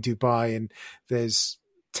thing in Dubai, and there's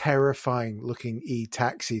terrifying looking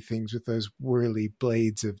e-taxi things with those whirly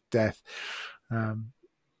blades of death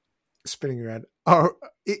spinning around.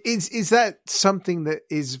 Is that something that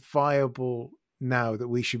is viable now, that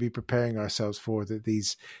we should be preparing ourselves for? That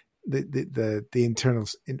these the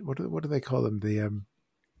internals, what do they call them?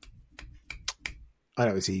 I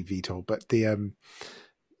know it's eVTOL, but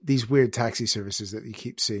these weird taxi services that you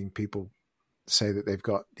keep seeing people say that they've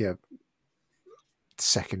got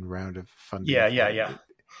second round of funding.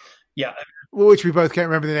 Yeah. Well, which we both can't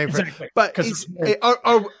remember the name exactly. For.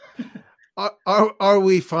 But are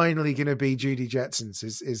we finally going to be Judy Jetsons?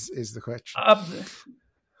 Is the question.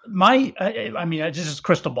 I mean, this is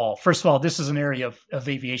crystal ball. First of all, this is an area of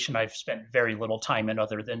aviation I've spent very little time in,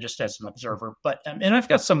 other than just as an observer. But and I've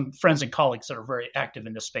got some friends and colleagues that are very active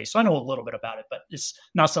in this space, so I know a little bit about it. But it's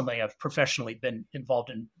not something I've professionally been involved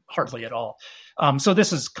in hardly at all. So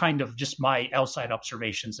this is kind of just my outside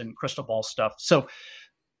observations and crystal ball stuff. So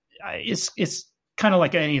it's kind of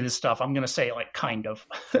like any of this stuff. I'm going to say like kind of.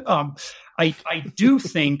 I do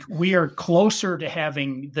think we are closer to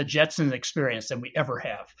having the Jetson experience than we ever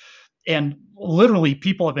have. And literally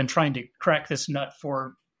people have been trying to crack this nut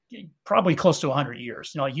for probably close to 100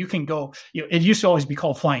 years. You can go, it used to always be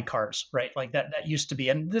called flying cars, right? Like that used to be,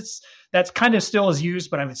 and that's kind of still is used,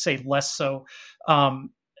 but I would say less so.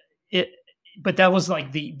 But that was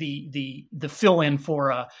like the fill in for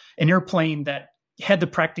an airplane that had the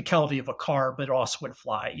practicality of a car, but also would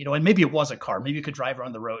fly, and maybe it was a car, maybe you could drive it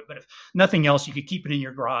on the road, but if nothing else, you could keep it in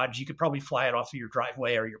your garage. You could probably fly it off of your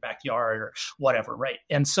driveway or your backyard or whatever. Right.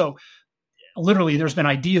 And so literally there's been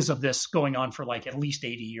ideas of this going on for like at least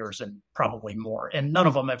 80 years and probably more. And none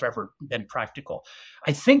of them have ever been practical.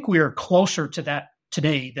 I think we are closer to that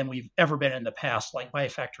today than we've ever been in the past, like by a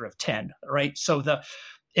factor of 10, right? So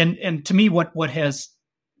and to me, what has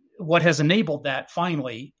enabled that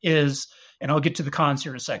finally is, and I'll get to the cons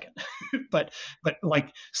here in a second, but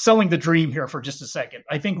like selling the dream here for just a second.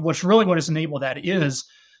 I think what has enabled that is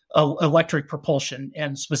electric propulsion,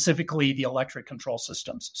 and specifically the electric control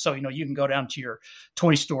systems. So, you can go down to your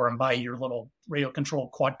toy store and buy your little radio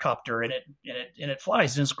controlled quadcopter, and it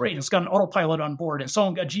flies, and it's great. It's got an autopilot on board, and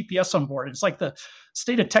someone got GPS on board. It's like the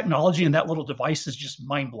state of technology in that little device is just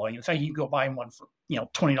mind blowing. In fact, you can go buy one for,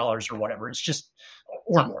 $20 or whatever. It's just,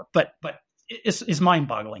 or more, but it's mind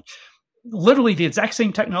boggling. Literally the exact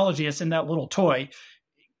same technology that's in that little toy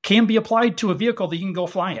can be applied to a vehicle that you can go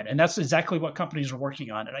fly in. And that's exactly what companies are working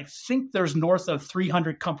on. And I think there's north of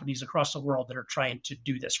 300 companies across the world that are trying to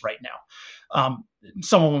do this right now.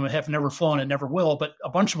 Some of them have never flown and never will, but a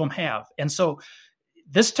bunch of them have. And so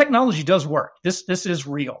this technology does work. This is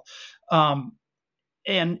real.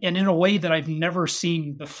 And in a way that I've never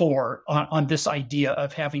seen before on this idea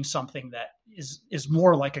of having something that is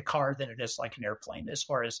more like a car than it is like an airplane, as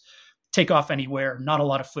far as take off anywhere, not a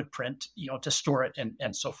lot of footprint, to store it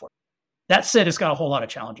and so forth. That said, it's got a whole lot of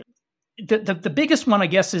challenges. The biggest one, I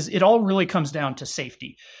guess, is it all really comes down to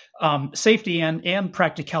safety, and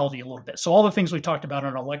practicality a little bit. So all the things we talked about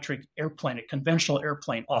on an electric airplane, a conventional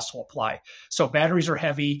airplane, also apply. So batteries are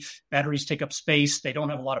heavy, batteries take up space, they don't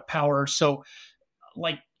have a lot of power. So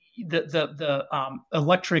like the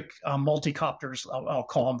electric multicopters, I'll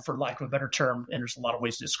call them for lack of a better term, and there's a lot of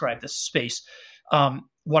ways to describe this space.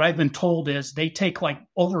 What I've been told is they take like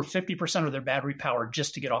over 50% of their battery power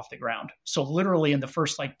just to get off the ground. So literally in the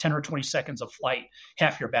first like 10 or 20 seconds of flight,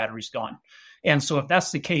 half your battery's gone. And so if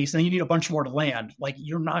that's the case, then you need a bunch more to land. Like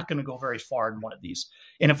you're not going to go very far in one of these.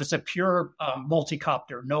 And if it's a pure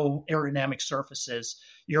multicopter, no aerodynamic surfaces,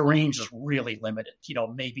 your range is really limited,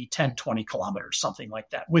 maybe 10, 20 kilometers, something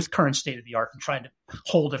like that, with current state of the art, and trying to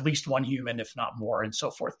hold at least one human, if not more, and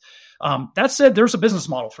so forth. That said, there's a business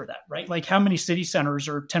model for that, right? Like how many city centers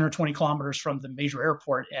are 10 or 20 kilometers from the major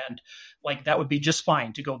airport? And like that would be just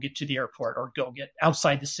fine to go get to the airport or go get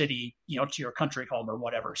outside the city, to your country home or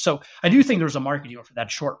whatever. So I do think there's a market for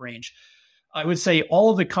that short range. I would say all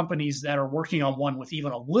of the companies that are working on one with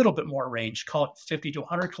even a little bit more range, call it 50 to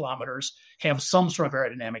 100 kilometers, have some sort of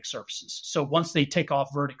aerodynamic surfaces. So once they take off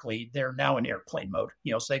vertically, they're now in airplane mode.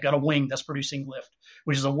 So they've got a wing that's producing lift,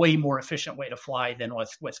 which is a way more efficient way to fly than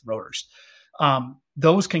with rotors.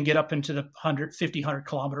 Those can get up into the 100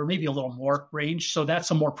 kilometer, maybe a little more range. So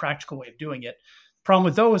that's a more practical way of doing it. Problem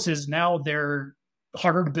with those is now they're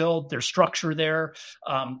harder to build. There's structure there.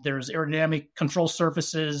 There's aerodynamic control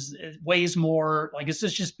surfaces. It weighs more. Like this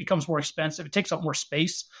just becomes more expensive. It takes up more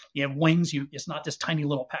space. You have wings. It's not this tiny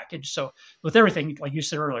little package. So with everything, like you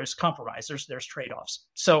said earlier, it's compromise. There's trade-offs.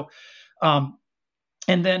 So, and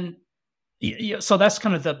then, so that's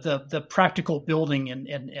kind of the practical building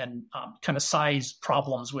and kind of size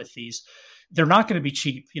problems with these. They're not going to be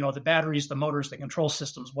cheap. The batteries, the motors, the control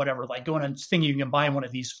systems, whatever. Like going and thinking you can buy one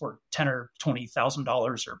of these for $10,000 or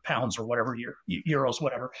 $20,000 or pounds or whatever, euros,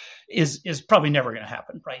 whatever, is probably never going to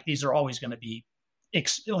happen, right? These are always going to be, at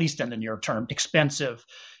least in the near term, expensive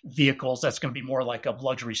vehicles. That's going to be more like a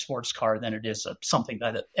luxury sports car than it is something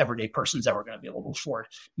that an everyday person's ever going to be able to afford.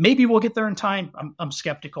 Maybe we'll get there in time. I'm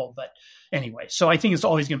skeptical, but anyway. So I think it's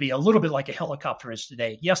always going to be a little bit like a helicopter is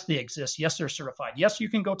today. Yes, they exist. Yes, they're certified. Yes, you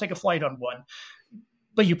can go take a flight on one,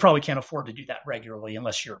 but you probably can't afford to do that regularly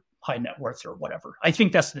unless you're high net worth or whatever. I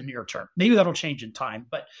think that's the near term. Maybe that'll change in time,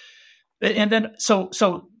 and then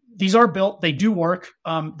so these are built. They do work.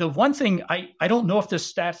 The one thing I don't know if this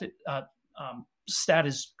stat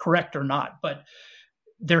is correct or not, but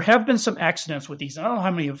there have been some accidents with these. I don't know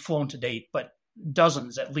how many have flown to date, but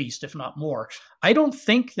dozens at least, if not more. I don't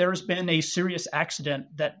think there's been a serious accident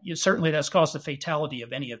that's caused the fatality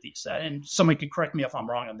of any of these. And somebody could correct me if I'm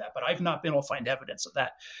wrong on that, but I've not been able to find evidence of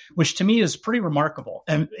that, which to me is pretty remarkable.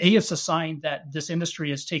 And it's a sign that this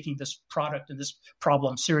industry is taking this product and this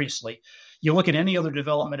problem seriously. You look at any other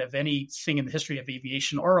development of anything in the history of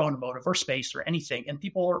aviation or automotive or space or anything, and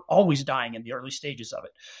people are always dying in the early stages of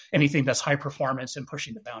it. Anything that's high performance and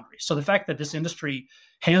pushing the boundaries. So the fact that this industry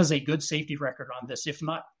has a good safety record on this, if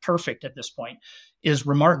not perfect at this point, is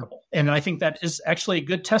remarkable. And I think that is actually a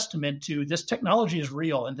good testament to this technology is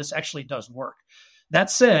real and this actually does work. That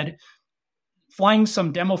said, flying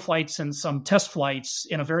some demo flights and some test flights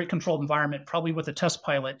in a very controlled environment, probably with a test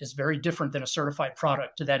pilot, is very different than a certified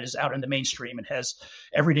product that is out in the mainstream and has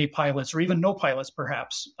everyday pilots or even no pilots,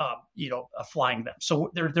 perhaps, flying them.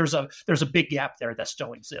 So there's a big gap there that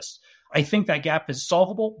still exists. I think that gap is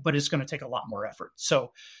solvable, but it's going to take a lot more effort.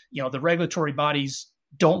 So, the regulatory bodies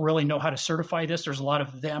don't really know how to certify this. There's a lot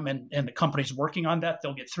of them and the companies working on that.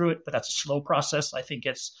 They'll get through it, but that's a slow process. I think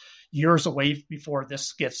it's years away before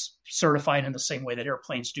this gets certified in the same way that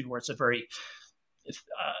airplanes do, where it's a very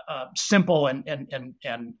simple and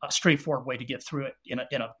a straightforward way to get through it in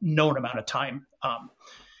a known amount of time.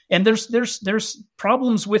 And there's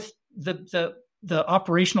problems with the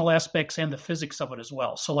operational aspects and the physics of it as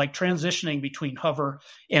well. So like transitioning between hover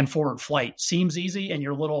and forward flight seems easy, and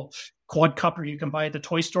your little quadcopter you can buy at the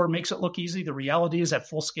toy store makes it look easy. The reality is at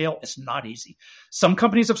full scale, it's not easy. Some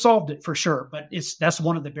companies have solved it for sure, but that's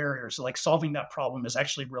one of the barriers. Like solving that problem is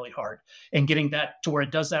actually really hard, and getting that to where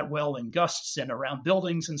it does that well in gusts and around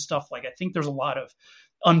buildings and stuff. Like I think there's a lot of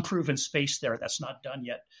unproven space there that's not done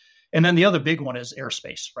yet. And then the other big one is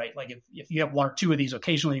airspace, right? Like if you have one or two of these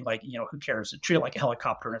occasionally, like, who cares? Treat it like a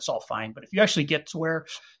helicopter and it's all fine. But if you actually get to where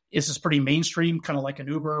this is pretty mainstream, kind of like an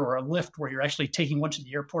Uber or a Lyft, where you're actually taking one to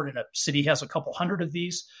the airport and a city has a couple hundred of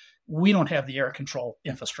these, we don't have the air control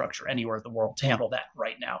infrastructure anywhere in the world to handle that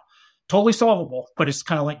right now. Totally solvable, but it's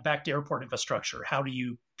kind of like back to airport infrastructure. How do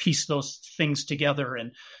you piece those things together,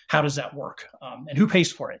 and how does that work? And who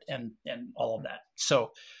pays for it, and all of that.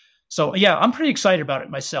 So yeah, I'm pretty excited about it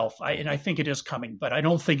myself. I think it is coming, but I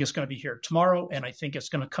don't think it's going to be here tomorrow. And I think it's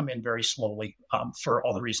going to come in very slowly for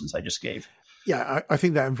all the reasons I just gave. Yeah, I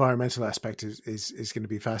think that environmental aspect is going to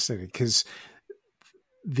be fascinating, because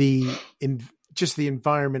the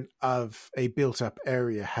environment of a built up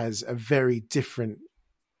area has a very different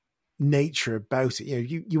nature about it.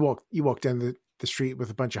 You walk down the street with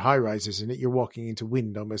a bunch of high rises in it, you're walking into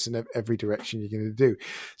wind almost in every direction you're going to do.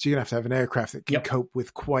 So you're going to have an aircraft that can cope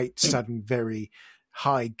with quite sudden, very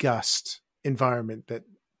high gust environment that,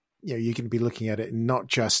 you're going to be looking at it in not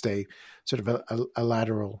just a sort of a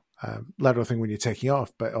lateral thing when you're taking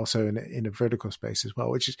off, but also in a vertical space as well,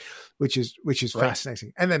 which is right.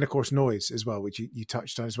 Fascinating. And then of course noise as well, which you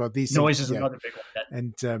touched on as well. These noise things, is another big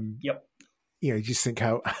one. And you just think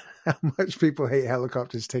how much people hate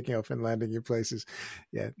helicopters taking off and landing in places.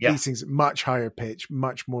 These things much higher pitch,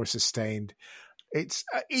 much more sustained.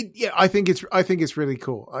 I think it's really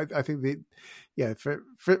cool. I think that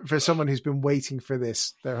for someone who's been waiting for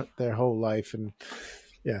this their whole life, and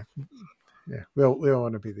we all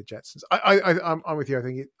want to be the Jetsons. I'm with you.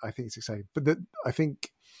 I think it's exciting, but I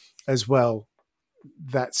think as well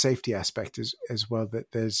that safety aspect is as well,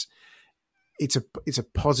 that it's a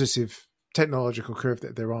positive technological curve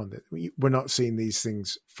that they're on, that we're not seeing these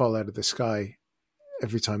things fall out of the sky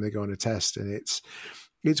every time they go on a test, and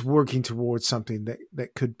it's working towards something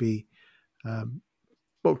that could be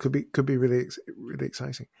could be really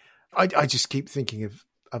exciting. I just keep thinking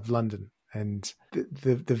of London and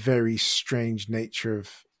the very strange nature of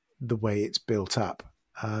the way it's built up,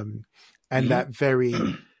 and that very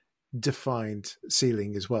defined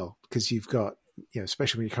ceiling as well, because you've got,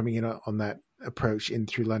 especially when you're coming in on that approach in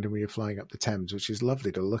through London, where you're flying up the Thames, which is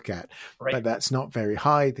lovely to look at, right. But that's not very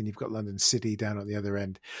high. Then you've got London City down on the other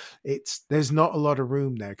end. There's not a lot of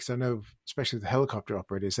room there, because I know, especially with the helicopter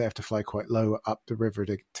operators, they have to fly quite low up the river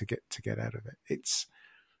to get out of it.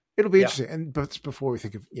 It'll be interesting. And but before we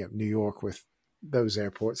think of New York with those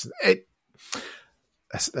airports,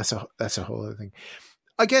 that's a whole other thing.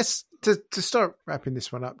 I guess to start wrapping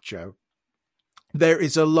this one up, Joe, there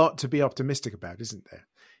is a lot to be optimistic about, isn't there?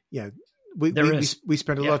 We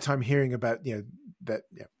spent a lot of time hearing about that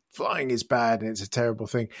flying is bad and it's a terrible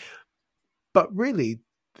thing, but really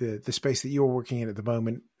the space that you're working in at the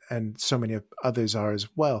moment, and so many others are as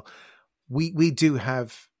well, we do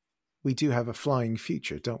have a flying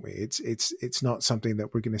future, don't we? It's not something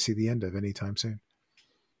that we're going to see the end of anytime soon.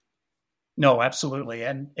 No, absolutely,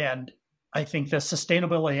 and I think the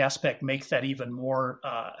sustainability aspect makes that even more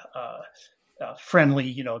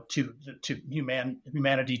friendly, to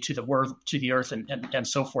humanity, to the world, to the earth, and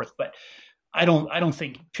so forth. But I don't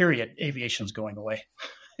think, period, aviation's going away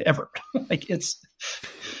ever. Like it's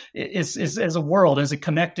as a world, as a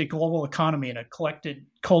connected global economy and a collected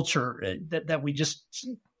culture that we just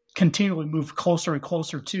continually move closer and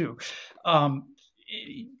closer to.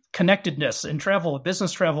 Connectedness in travel,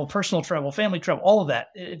 business travel, personal travel, family travel, all of that,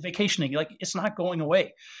 vacationing, like it's not going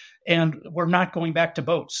away. And we're not going back to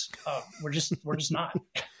boats. We're just not.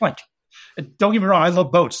 Like, don't get me wrong, I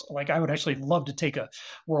love boats. Like, I would actually love to take a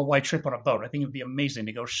worldwide trip on a boat. I think it would be amazing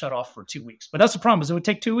to go shut off for 2 weeks. But that's the problem, is it would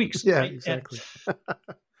take 2 weeks. Yeah, right? exactly.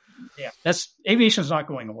 Aviation is not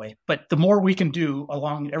going away. But the more we can do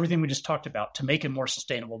along everything we just talked about to make it more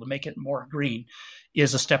sustainable, to make it more green,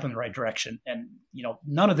 is a step in the right direction. And,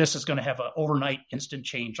 none of this is going to have an overnight instant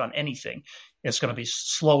change on anything. It's going to be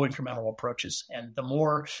slow incremental approaches. And the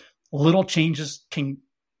more little changes can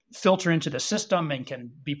filter into the system and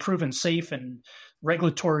can be proven safe and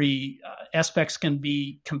regulatory aspects can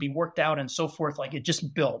be worked out and so forth. Like it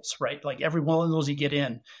just builds, right? Like every one of those you get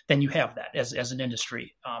in, then you have that as an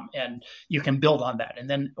industry, and you can build on that. And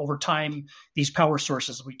then over time, these power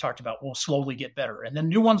sources we talked about will slowly get better, and then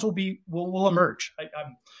new ones will emerge.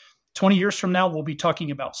 20 years from now, we'll be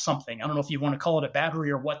talking about something. I don't know if you want to call it a battery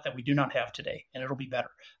or what that we do not have today, and it'll be better.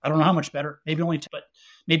 I don't know how much better, maybe only, but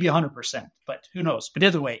maybe 100%, but who knows? But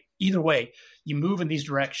either way, you move in these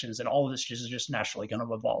directions, and all of this is just naturally going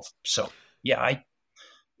to evolve. So yeah,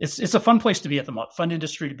 it's a fun place to be at the moment, fun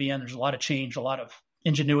industry to be in. There's a lot of change, a lot of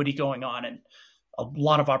ingenuity going on, and a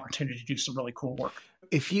lot of opportunity to do some really cool work.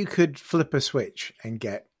 If you could flip a switch and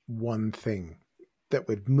get one thing that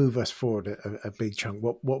would move us forward a big chunk,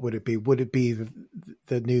 what would it be? Would it be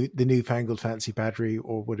the newfangled fancy battery,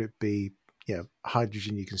 or would it be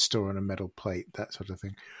hydrogen you can store on a metal plate, that sort of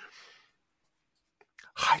thing?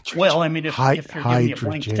 Hydrogen. Well, I mean, if you're giving me a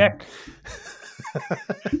blank check,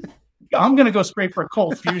 I'm going to go straight for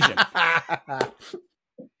cold fusion.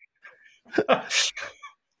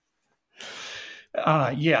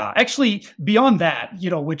 Actually, beyond that,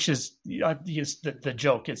 which is the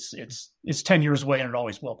joke. It's 10 years away, and it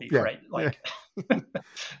always will be, right? Like,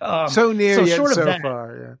 so near, so yet short so of that,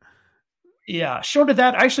 far. Yeah, short of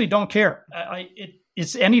that, I actually don't care.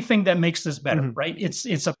 It's anything that makes this better, right?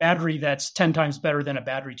 It's a battery that's 10 times better than a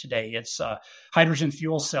battery today. It's a hydrogen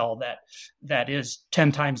fuel cell that is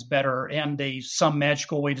 10 times better, and some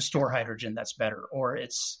magical way to store hydrogen that's better. Or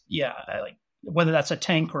it's whether that's a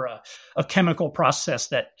tank or a chemical process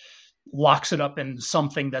that locks it up in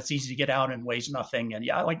something that's easy to get out and weighs nothing. And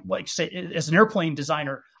like say, as an airplane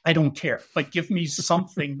designer, I don't care. Like, give me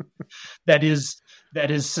something that is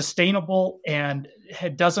sustainable and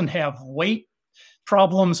doesn't have weight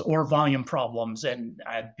problems or volume problems, and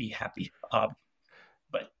I'd be happy.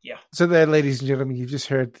 But yeah. So there, ladies and gentlemen, you've just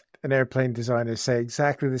heard an airplane designer say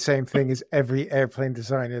exactly the same thing as every airplane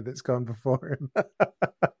designer that's gone before him.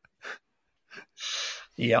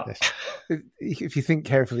 Yeah. If you think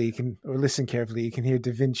carefully, or listen carefully, you can hear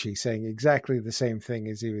Da Vinci saying exactly the same thing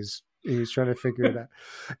as he was trying to figure it out.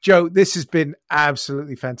 Joe, this has been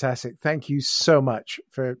absolutely fantastic. Thank you so much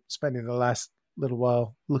for spending the last little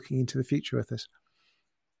while looking into the future with us.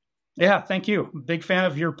 Yeah, thank you. Big fan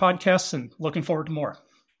of your podcasts and looking forward to more.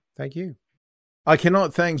 Thank you. I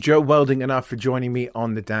cannot thank Joe Welding enough for joining me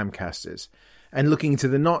on the Damcasters and looking into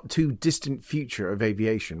the not too distant future of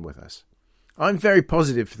aviation with us. I'm very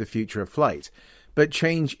positive for the future of flight, but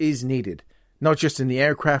change is needed, not just in the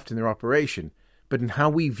aircraft and their operation, but in how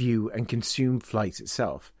we view and consume flight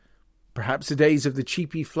itself. Perhaps the days of the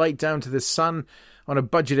cheapy flight down to the sun on a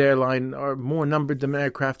budget airline are more numbered than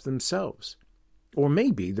aircraft themselves. Or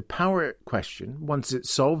maybe the power question, once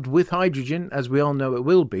it's solved with hydrogen, as we all know it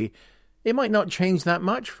will be, it might not change that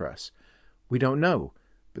much for us. We don't know,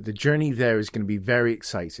 but the journey there is going to be very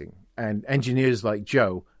exciting, and engineers like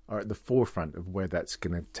Joe are at the forefront of where that's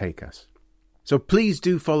going to take us. So please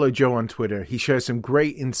do follow Joe on Twitter. He shares some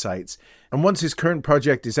great insights, and once his current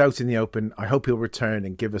project is out in the open, I hope he'll return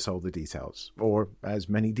and give us all the details, or as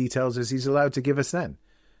many details as he's allowed to give us then.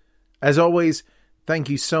 As always, thank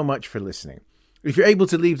you so much for listening. If you're able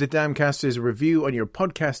to leave the Damcasters a review on your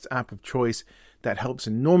podcast app of choice, that helps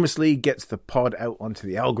enormously, gets the pod out onto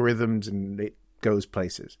the algorithms, and it goes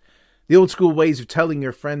places. The old school ways of telling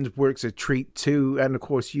your friends works a treat too, and of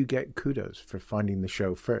course you get kudos for finding the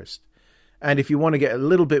show first. And if you want to get a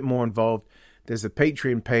little bit more involved, there's the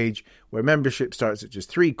Patreon page where membership starts at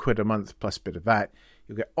just £3 a month plus a bit of that.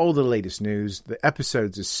 You'll get all the latest news, the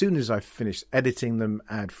episodes as soon as I've finished editing them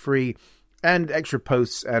ad-free, and extra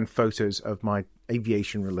posts and photos of my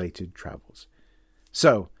aviation-related travels.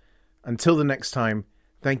 So, until the next time,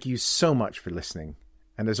 thank you so much for listening,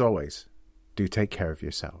 and as always, do take care of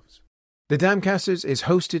yourselves. The Damcasters is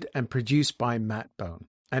hosted and produced by Matt Bone,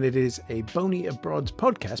 and it is a Boney Abroad's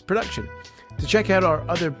podcast production. To check out our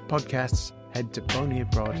other podcasts, head to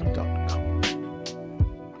boneyabroad.com.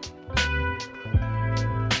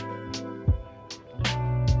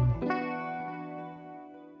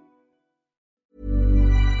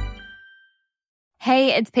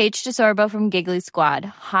 Hey, it's Paige DeSorbo from Giggly Squad.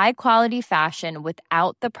 High quality fashion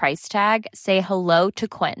without the price tag. Say hello to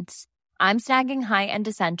Quince. I'm snagging high-end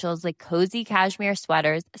essentials like cozy cashmere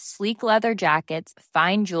sweaters, sleek leather jackets,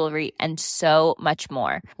 fine jewelry, and so much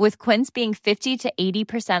more. With Quince being 50 to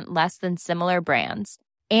 80% less than similar brands.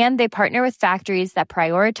 And they partner with factories that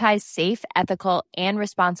prioritize safe, ethical, and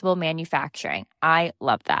responsible manufacturing. I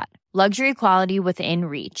love that. Luxury quality within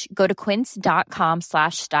reach. Go to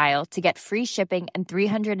quince.com/style to get free shipping and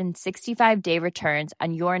 365-day returns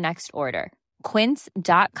on your next order.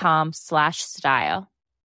 Quince.com/style.